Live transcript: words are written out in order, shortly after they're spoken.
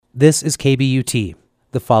This is KBUT.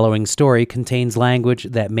 The following story contains language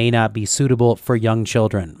that may not be suitable for young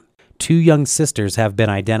children. 2 young sisters have been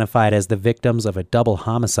identified as the victims of a double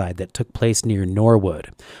homicide that took place near Norwood,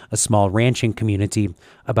 a small ranching community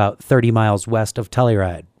about 30 miles west of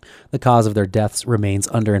Telluride. The cause of their deaths remains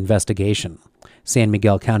under investigation. San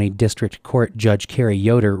Miguel County District Court Judge Keri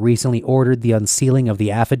Yoder recently ordered the unsealing of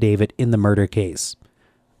the affidavit in the murder case.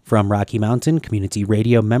 From Rocky Mountain Community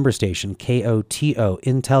Radio member station KOTO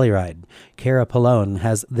in Telluride, Kara Pallone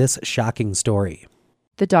has this shocking story.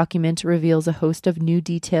 The document reveals a host of new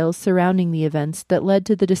details surrounding the events that led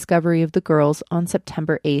to the discovery of the girls on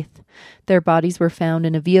September 8th. Their bodies were found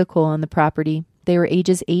in a vehicle on the property. They were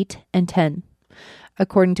ages 8 and 10.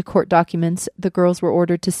 According to court documents, the girls were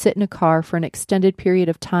ordered to sit in a car for an extended period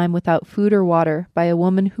of time without food or water by a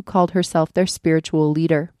woman who called herself their spiritual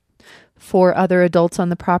leader. 4 other adults on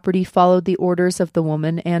the property followed the orders of the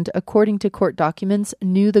woman and, according to court documents,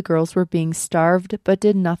 knew the girls were being starved but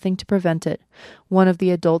did nothing to prevent it. One of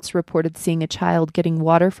the adults reported seeing a child getting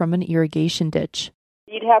water from an irrigation ditch.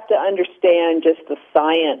 You'd have to understand just the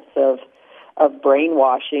science of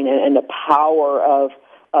brainwashing and the power of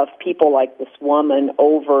people like this woman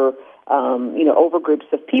over groups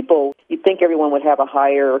of people. You'd think everyone would have a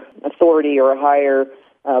higher authority or a higher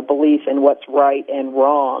belief in what's right and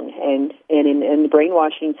wrong. And in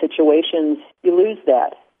brainwashing situations, you lose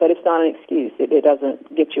that. But it's not an excuse. It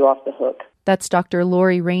doesn't get you off the hook. That's Dr.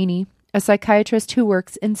 Lori Rainey, a psychiatrist who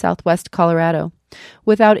works in Southwest Colorado.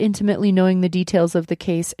 Without intimately knowing the details of the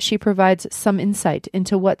case, she provides some insight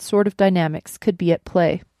into what sort of dynamics could be at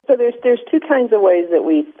play. So there's 2 kinds of ways that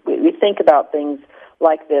we think about things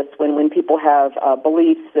like this when people have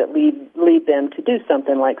beliefs that lead them to do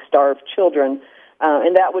something like starve children.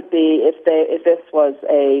 And that would be if this was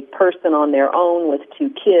a person on their own with 2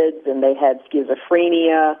 kids and they had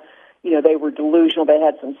schizophrenia, they were delusional, they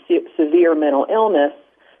had some severe mental illness,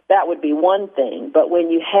 that would be one thing. But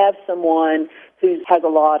when you have someone who has a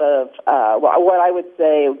lot of what I would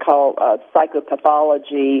say we call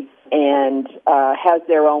psychopathology and has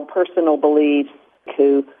their own personal beliefs,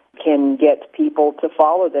 who can get people to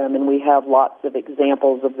follow them, and we have lots of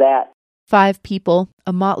examples of that. 5 people,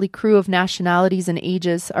 a motley crew of nationalities and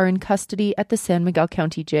ages, are in custody at the San Miguel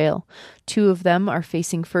County Jail. 2 of them are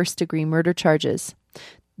facing first-degree murder charges.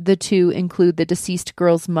 The 2 include the deceased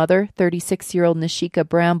girl's mother, 36-year-old Nashika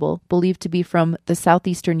Bramble, believed to be from the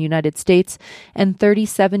southeastern United States, and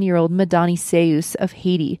 37-year-old Madani Seus of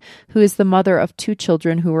Haiti, who is the mother of 2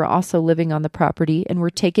 children who were also living on the property and were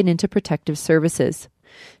taken into protective services.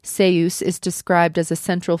 Seus is described as a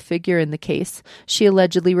central figure in the case. She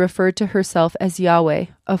allegedly referred to herself as Yahweh,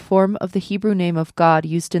 a form of the Hebrew name of God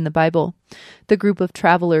used in the Bible. The group of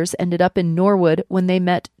travelers ended up in Norwood when they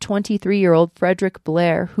met 23-year-old Frederick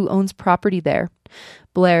Blair, who owns property there.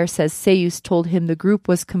 Blair says Seus told him the group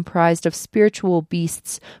was comprised of spiritual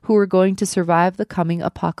beasts who were going to survive the coming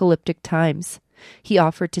apocalyptic times. He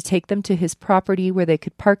offered to take them to his property where they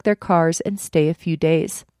could park their cars and stay a few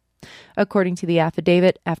days. According to the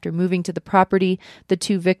affidavit, after moving to the property, the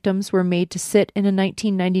 2 victims were made to sit in a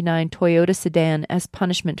 1999 Toyota sedan as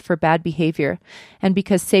punishment for bad behavior, and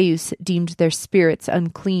because Seus deemed their spirits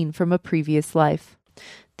unclean from a previous life.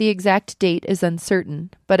 The exact date is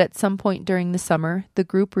uncertain, but at some point during the summer, the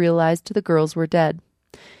group realized the girls were dead.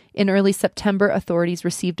 In early September, authorities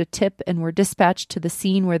received a tip and were dispatched to the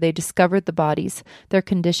scene where they discovered the bodies. Their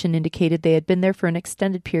condition indicated they had been there for an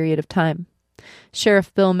extended period of time.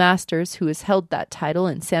 Sheriff Bill Masters, who has held that title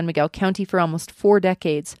in San Miguel County for almost 4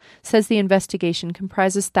 decades, says the investigation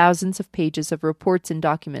comprises thousands of pages of reports and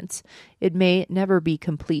documents. It may never be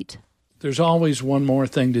complete. There's always one more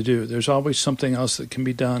thing to do. There's always something else that can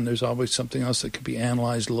be done. There's always something else that can be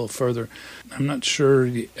analyzed a little further. I'm not sure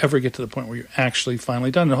you ever get to the point where you're actually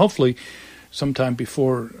finally done. And hopefully sometime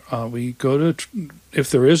before we go to,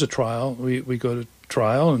 if there is a trial, we go to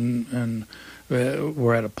trial and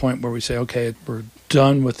we're at a point where we say, okay, we're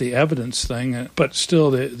done with the evidence thing, but still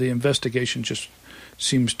the investigation just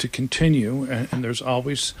seems to continue, and there's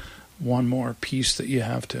always one more piece that you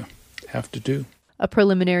have to do. A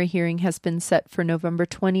preliminary hearing has been set for November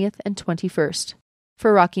 20th and 21st.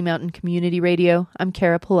 For Rocky Mountain Community Radio, I'm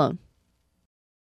Kara Pallone.